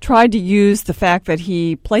 tried to use the fact that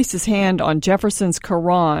he placed his hand on Jefferson's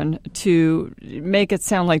Quran to make it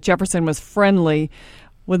sound like Jefferson was friendly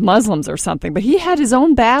with Muslims or something. But he had his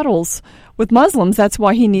own battles with Muslims. That's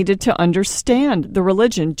why he needed to understand the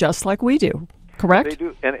religion just like we do. Correct? They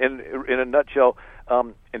do. And in a nutshell,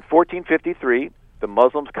 in 1453, the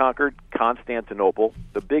Muslims conquered Constantinople,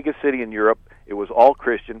 the biggest city in Europe. It was all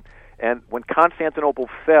Christian. And when Constantinople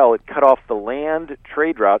fell, it cut off the land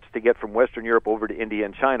trade routes to get from Western Europe over to India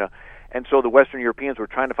and China. And so the Western Europeans were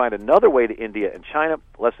trying to find another way to India and China.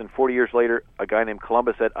 Less than 40 years later, a guy named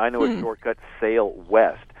Columbus said, I know a shortcut, sail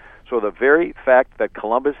west. So the very fact that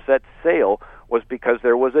Columbus set sail was because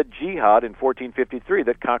there was a jihad in 1453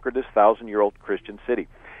 that conquered this 1,000-year-old Christian city.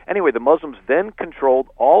 Anyway, the Muslims then controlled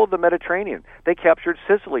all of the Mediterranean. They captured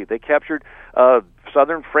Sicily. They captured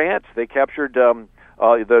southern France. They captured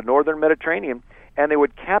the northern Mediterranean. And they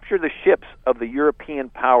would capture the ships of the European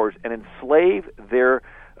powers and enslave their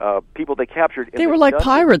people they captured. They were like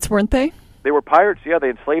pirates, weren't they? They were pirates, yeah. They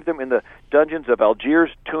enslaved them in the dungeons of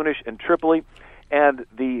Algiers, Tunis, and Tripoli. And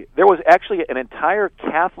there was actually an entire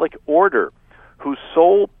Catholic order whose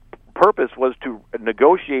sole purpose was to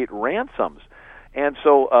negotiate ransoms. And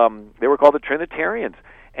so they were called the Trinitarians.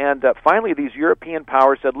 And finally, these European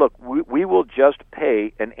powers said, look, we will just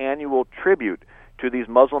pay an annual tribute to these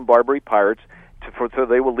Muslim Barbary pirates so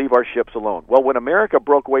they will leave our ships alone. Well, when America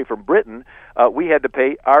broke away from Britain, we had to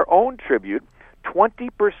pay our own tribute. 20%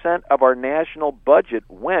 of our national budget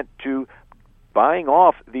went to buying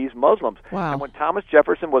off these Muslims. Wow. And when Thomas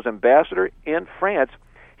Jefferson was ambassador in France,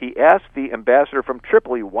 he asked the ambassador from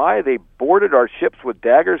Tripoli why they boarded our ships with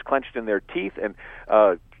daggers clenched in their teeth and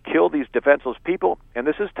killed these defenseless people. And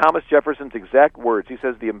this is Thomas Jefferson's exact words. He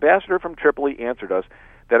says, the ambassador from Tripoli answered us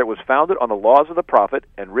that it was founded on the laws of the Prophet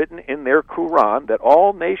and written in their Quran that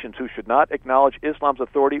all nations who should not acknowledge Islam's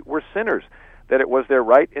authority were sinners, that it was their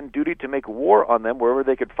right and duty to make war on them wherever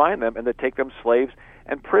they could find them and to take them slaves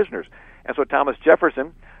and prisoners. And so Thomas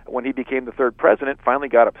Jefferson, when he became the third president, finally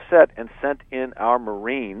got upset and sent in our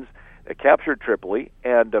Marines, captured Tripoli,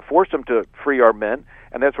 and forced them to free our men.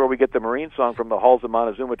 And that's where we get the Marine song, from the halls of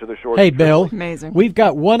Montezuma to the shores Hey, of Bill. Tripoli. Amazing. We've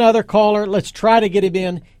got one other caller. Let's try to get him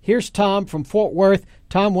in. Here's Tom from Fort Worth.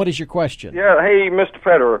 Tom, what is your question? Yeah, hey, Mr.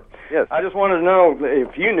 Federer. Yes. I just wanted to know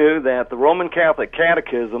if you knew that the Roman Catholic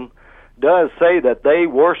Catechism does say that they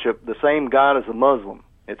worship the same God as the Muslim.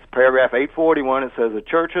 It's paragraph 841. It says, the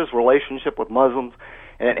church's relationship with Muslims,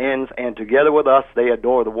 and it ends, and together with us they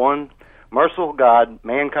adore the one merciful God,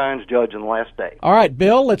 mankind's judge in the last day. All right,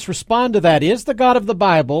 Bill, let's respond to that. Is the God of the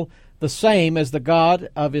Bible the same as the God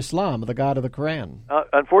of Islam, the God of the Quran?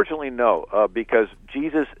 Unfortunately, no, because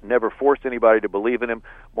Jesus never forced anybody to believe in him.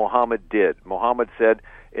 Muhammad did. Muhammad said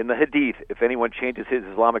in the Hadith, if anyone changes his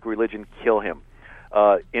Islamic religion, kill him.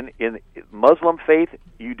 In Muslim faith,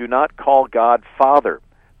 you do not call God Father,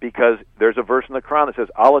 because there's a verse in the Quran that says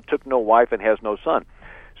Allah took no wife and has no son.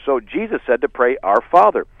 So Jesus said to pray, Our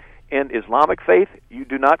Father. In Islamic faith, you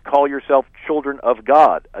do not call yourself children of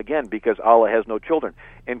God, again, because Allah has no children.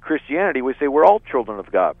 In Christianity, we say we're all children of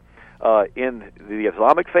God. In the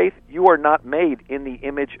Islamic faith, you are not made in the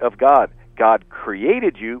image of God. God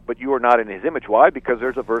created you, but you are not in his image. Why? Because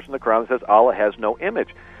there's a verse in the Quran that says Allah has no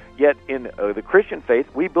image. Yet in the Christian faith,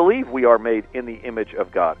 we believe we are made in the image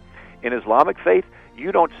of God. In Islamic faith,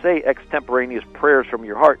 you don't say extemporaneous prayers from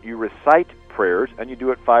your heart. You recite prayers, and you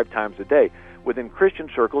do it 5 times a day. Within Christian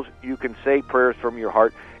circles, you can say prayers from your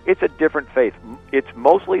heart. It's a different faith. It's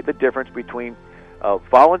mostly the difference between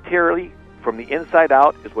voluntarily from the inside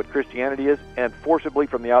out is what Christianity is, and forcibly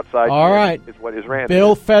from the outside is what Islam is.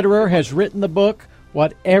 Bill Federer has written the book,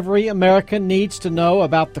 What Every American Needs to Know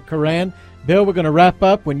About the Quran. Bill, we're going to wrap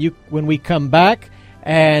up when we come back,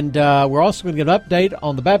 And we're also going to get an update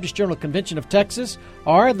on the Baptist General Convention of Texas.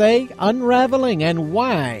 Are they unraveling, and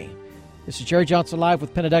why? This is Jerry Johnson Live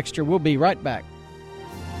with Penna Dexter. We'll be right back.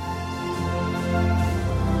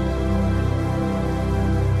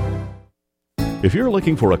 If you're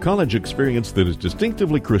looking for a college experience that is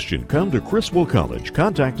distinctively Christian, come to Criswell College.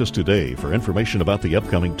 Contact us today for information about the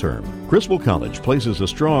upcoming term. Criswell College places a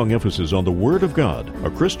strong emphasis on the Word of God, a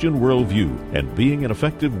Christian worldview, and being an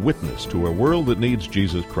effective witness to a world that needs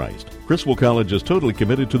Jesus Christ. Criswell College is totally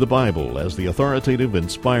committed to the Bible as the authoritative,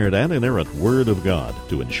 inspired, and inerrant Word of God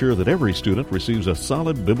to ensure that every student receives a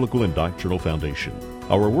solid biblical and doctrinal foundation.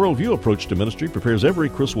 Our worldview approach to ministry prepares every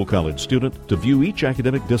Criswell College student to view each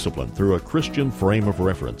academic discipline through a Christian frame of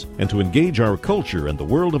reference and to engage our culture and the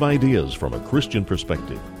world of ideas from a Christian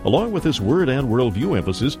perspective. Along with this word and worldview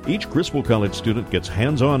emphasis, each Criswell College student gets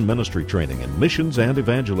hands-on ministry training in missions and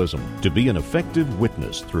evangelism to be an effective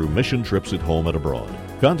witness through mission trips at home and abroad.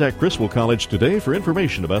 Contact Criswell College today for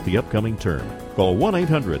information about the upcoming term. Call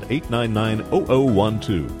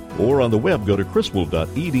 1-800-899-0012 or on the web go to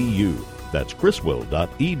criswell.edu. That's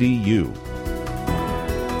criswell.edu.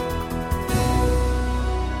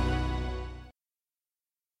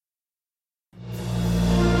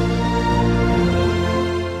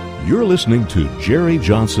 You're listening to Jerry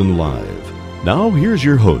Johnson Live. Now here's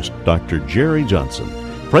your host, Dr. Jerry Johnson,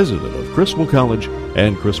 president of Criswell College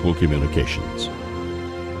and Criswell Communications.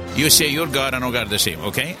 You say your God and our God are the same,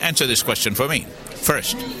 okay? Answer this question for me.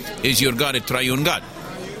 First, is your God a triune God?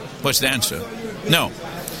 What's the answer? No.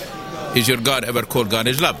 Is your God ever called God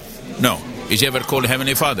is love? No. Is he ever called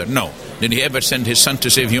Heavenly Father? No. Did he ever send his Son to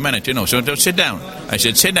save humanity? No. So don't sit down. I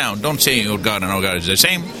said sit down. Don't say your God and our God is the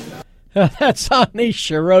same. That's Anish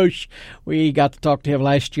Sharosh. We got to talk to him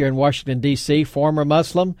last year in Washington, D.C., former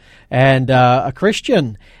Muslim and a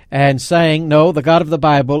Christian, and saying, no, the God of the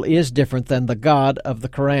Bible is different than the God of the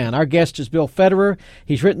Quran. Our guest is Bill Federer.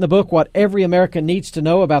 He's written the book, What Every American Needs to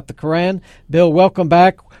Know About the Quran. Bill, welcome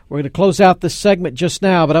back. We're going to close out this segment just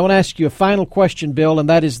now, but I want to ask you a final question, Bill, and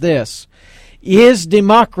that is this. Is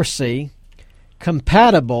democracy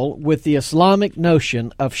compatible with the Islamic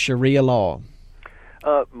notion of Sharia law?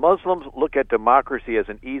 Muslims look at democracy as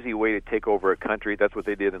an easy way to take over a country. That's what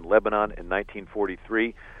they did in Lebanon in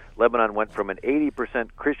 1943. Lebanon went from an 80%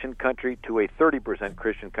 Christian country to a 30%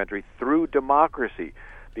 Christian country through democracy,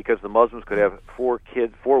 because the Muslims could have 4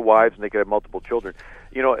 kids, 4 wives, and they could have multiple children.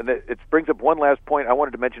 You know, and it brings up one last point. I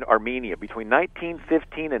wanted to mention Armenia. Between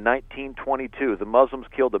 1915 and 1922, the Muslims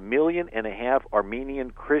killed 1.5 million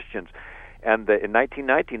Armenian Christians. And in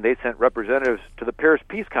 1919, they sent representatives to the Paris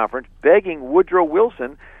Peace Conference begging Woodrow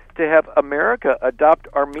Wilson to have America adopt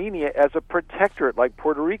Armenia as a protectorate like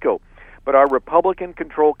Puerto Rico. But our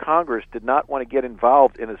Republican-controlled Congress did not want to get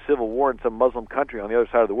involved in a civil war in some Muslim country on the other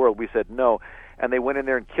side of the world. We said no, and they went in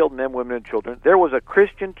there and killed men, women, and children. There was a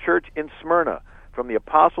Christian church in Smyrna from the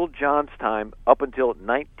Apostle John's time up until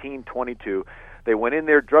 1922. They went in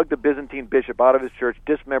there, drugged the Byzantine bishop out of his church,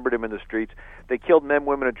 dismembered him in the streets. They killed men,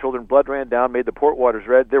 women, and children. Blood ran down, made the port waters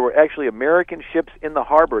red. There were actually American ships in the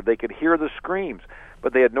harbor. They could hear the screams,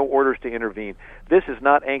 but they had no orders to intervene. This is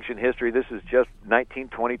not ancient history. This is just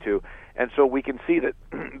 1922. And so we can see that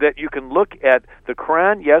that you can look at the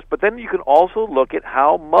Quran, yes, but then you can also look at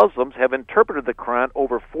how Muslims have interpreted the Quran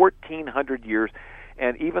over 1,400 years.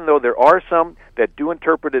 And even though there are some that do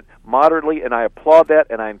interpret it moderately, and I applaud that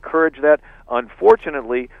and I encourage that,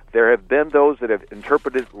 unfortunately, there have been those that have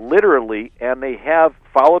interpreted literally, and they have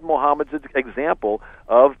followed Muhammad's example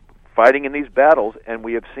of fighting in these battles, and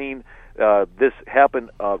we have seen this happen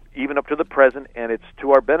even up to the present, and it's to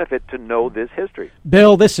our benefit to know this history.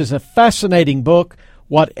 Bill, this is a fascinating book,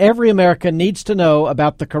 What Every American Needs to Know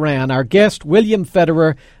About the Quran. Our guest, William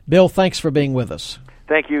Federer. Bill, thanks for being with us.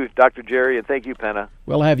 Thank you, Dr. Jerry, and thank you, Penna.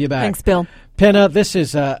 We'll have you back. Thanks, Bill. Penna, this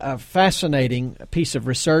is a fascinating piece of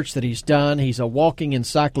research that he's done. He's a walking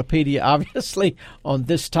encyclopedia, obviously, on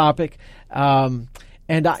this topic.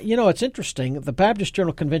 It's interesting. The Baptist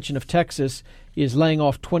General Convention of Texas is laying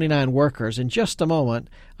off 29 workers. In just a moment,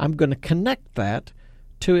 I'm going to connect that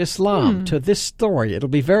to Islam, to this story. It'll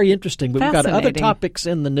be very interesting. But we've got other topics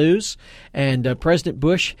in the news, and President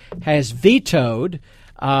Bush has vetoed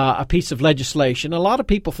a piece of legislation. A lot of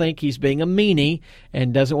people think he's being a meanie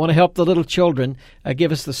and doesn't want to help the little children.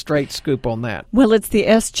 Give us the straight scoop on that. Well, it's the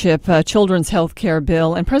S-CHIP, Children's Health Care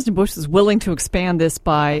Bill, and President Bush is willing to expand this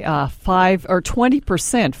by 20%,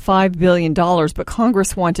 $5 billion, but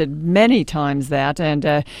Congress wanted many times that.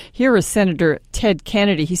 And here is Senator Ted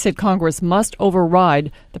Kennedy. He said Congress must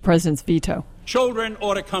override the president's veto. Children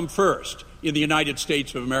ought to come first in the United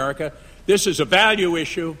States of America. This is a value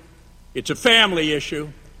issue. It's a family issue.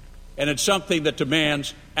 and it's something that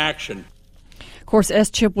demands action. Of course,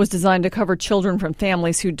 S-CHIP was designed to cover children from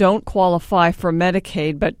families who don't qualify for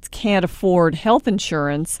Medicaid but can't afford health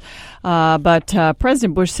insurance. But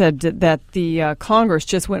President Bush said that the Congress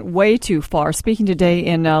just went way too far. Speaking today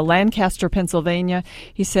in Lancaster, Pennsylvania,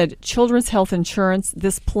 he said children's health insurance,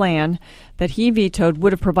 this plan that he vetoed,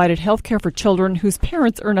 would have provided health care for children whose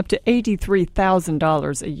parents earn up to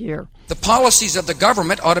 $83,000 a year. The policies of the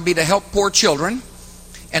government ought to be to help poor children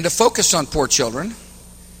and to focus on poor children.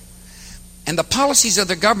 And the policies of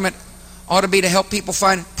the government ought to be to help people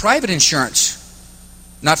find private insurance,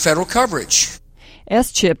 not federal coverage.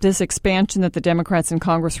 S-CHIP, this expansion that the Democrats in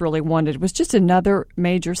Congress really wanted, was just another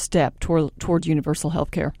major step toward universal health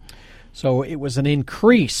care. So it was an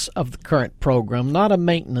increase of the current program, not a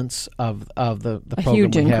maintenance of the program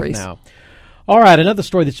huge we increase. have now. All right, another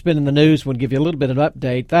story that's been in the news, we'll give you a little bit of an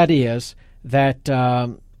update. That is that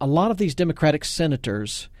a lot of these Democratic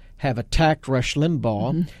senators have attacked Rush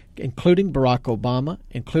Limbaugh, including Barack Obama,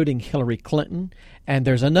 including Hillary Clinton, and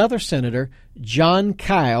there's another senator, Jon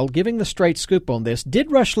Kyl, giving the straight scoop on this.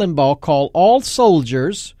 Did Rush Limbaugh call all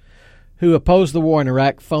soldiers who opposed the war in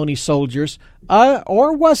Iraq phony soldiers,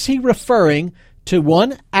 or was he referring to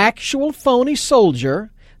one actual phony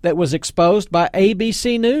soldier that was exposed by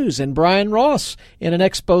ABC News and Brian Ross in an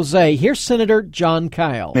expose? Here's Senator Jon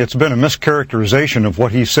Kyl. It's been a mischaracterization of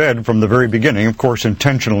what he said from the very beginning, of course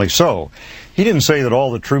intentionally so. He didn't say that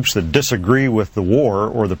all the troops that disagree with the war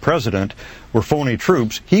or the president were phony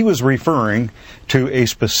troops. He was referring to a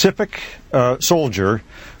specific soldier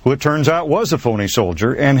who it turns out was a phony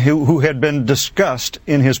soldier and who had been discussed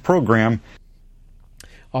in his program.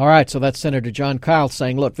 All right, so that's Senator Jon Kyl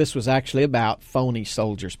saying, look, this was actually about phony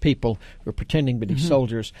soldiers, people who are pretending to be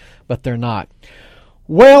soldiers, but they're not.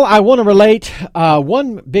 Well, I want to relate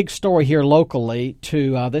one big story here locally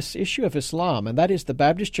to this issue of Islam, and that is the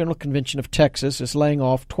Baptist General Convention of Texas is laying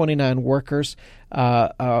off 29 workers,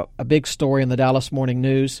 a big story in the Dallas Morning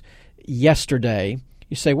News yesterday.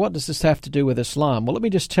 You say, what does this have to do with Islam? Well, let me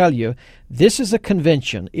just tell you, this is a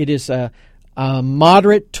convention. It is a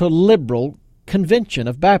moderate to liberal convention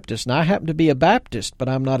of Baptists. Now, I happen to be a Baptist, but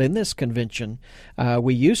I'm not in this convention.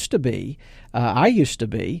 We used to be. I used to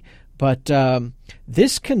be. But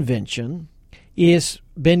this convention has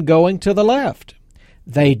been going to the left.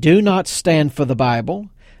 They do not stand for the Bible.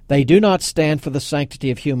 They do not stand for the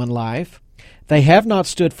sanctity of human life. They have not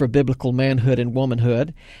stood for biblical manhood and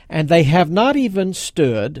womanhood. And they have not even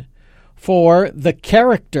stood for the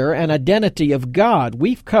character and identity of God.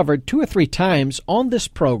 We've covered 2 or 3 times on this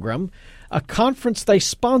program a conference they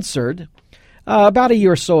sponsored about a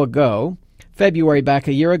year or so ago, February back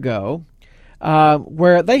a year ago,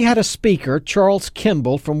 where they had a speaker, Charles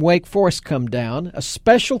Kimball from Wake Forest, come down, a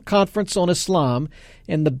special conference on Islam,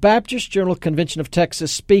 and the Baptist General Convention of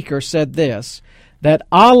Texas speaker said this, that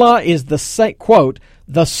Allah is the quote,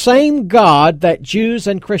 the same God that Jews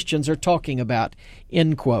and Christians are talking about,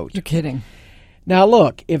 end quote. You're kidding. Now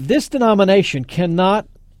look, if this denomination cannot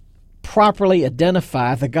properly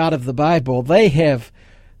identify the God of the Bible,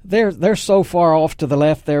 they're so far off to the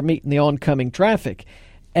left they're meeting the oncoming traffic.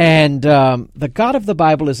 And the God of the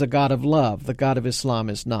Bible is a God of love. The God of Islam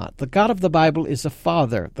is not. The God of the Bible is a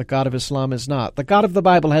father. The God of Islam is not. The God of the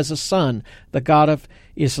Bible has a son. The God of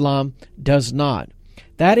Islam does not.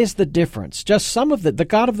 That is the difference. Just some of the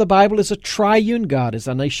God of the Bible is a triune God, as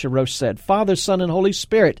Anisha Roche said. Father, Son, and Holy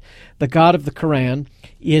Spirit. The God of the Quran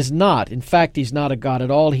is not. In fact, he's not a God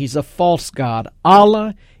at all. He's a false God.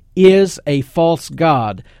 Allah is a false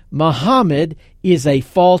God. Muhammad is a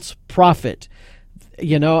false prophet.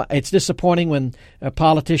 You know, it's disappointing when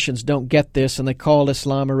politicians don't get this and they call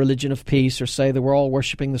Islam a religion of peace or say that we're all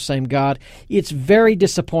worshiping the same God. It's very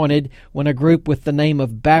disappointed when a group with the name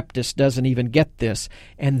of Baptist doesn't even get this.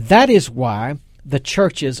 And that is why the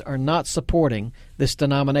churches are not supporting this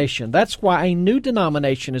denomination. That's why a new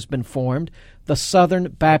denomination has been formed, the Southern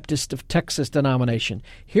Baptist of Texas denomination.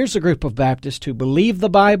 Here's a group of Baptists who believe the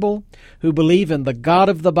Bible, who believe in the God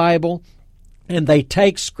of the Bible, and they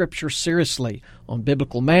take Scripture seriously on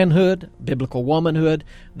biblical manhood, biblical womanhood,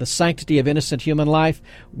 the sanctity of innocent human life.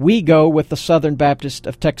 We go with the Southern Baptist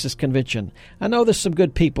of Texas Convention. I know there's some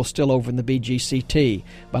good people still over in the BGCT,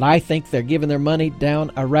 but I think they're giving their money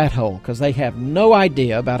down a rat hole because they have no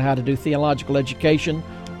idea about how to do theological education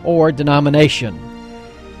or denomination.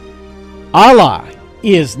 Allah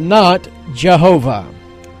is not Jehovah,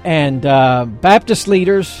 and Baptist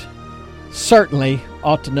leaders certainly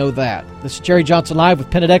ought to know that. This is Jerry Johnson Live with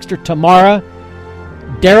Penn and Dexter. Tomorrow,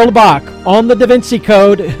 Darrell Bach on the Da Vinci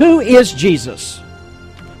Code. Who is Jesus?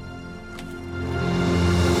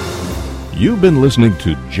 You've been listening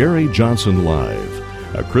to Jerry Johnson Live.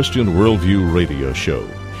 a Christian Worldview radio show.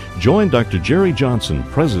 Join Dr. Jerry Johnson,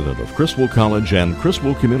 president of Criswell College and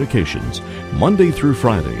Criswell Communications, Monday through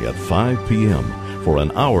Friday at 5 p.m. for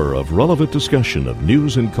an hour of relevant discussion of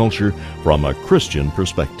news and culture from a Christian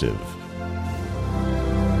perspective.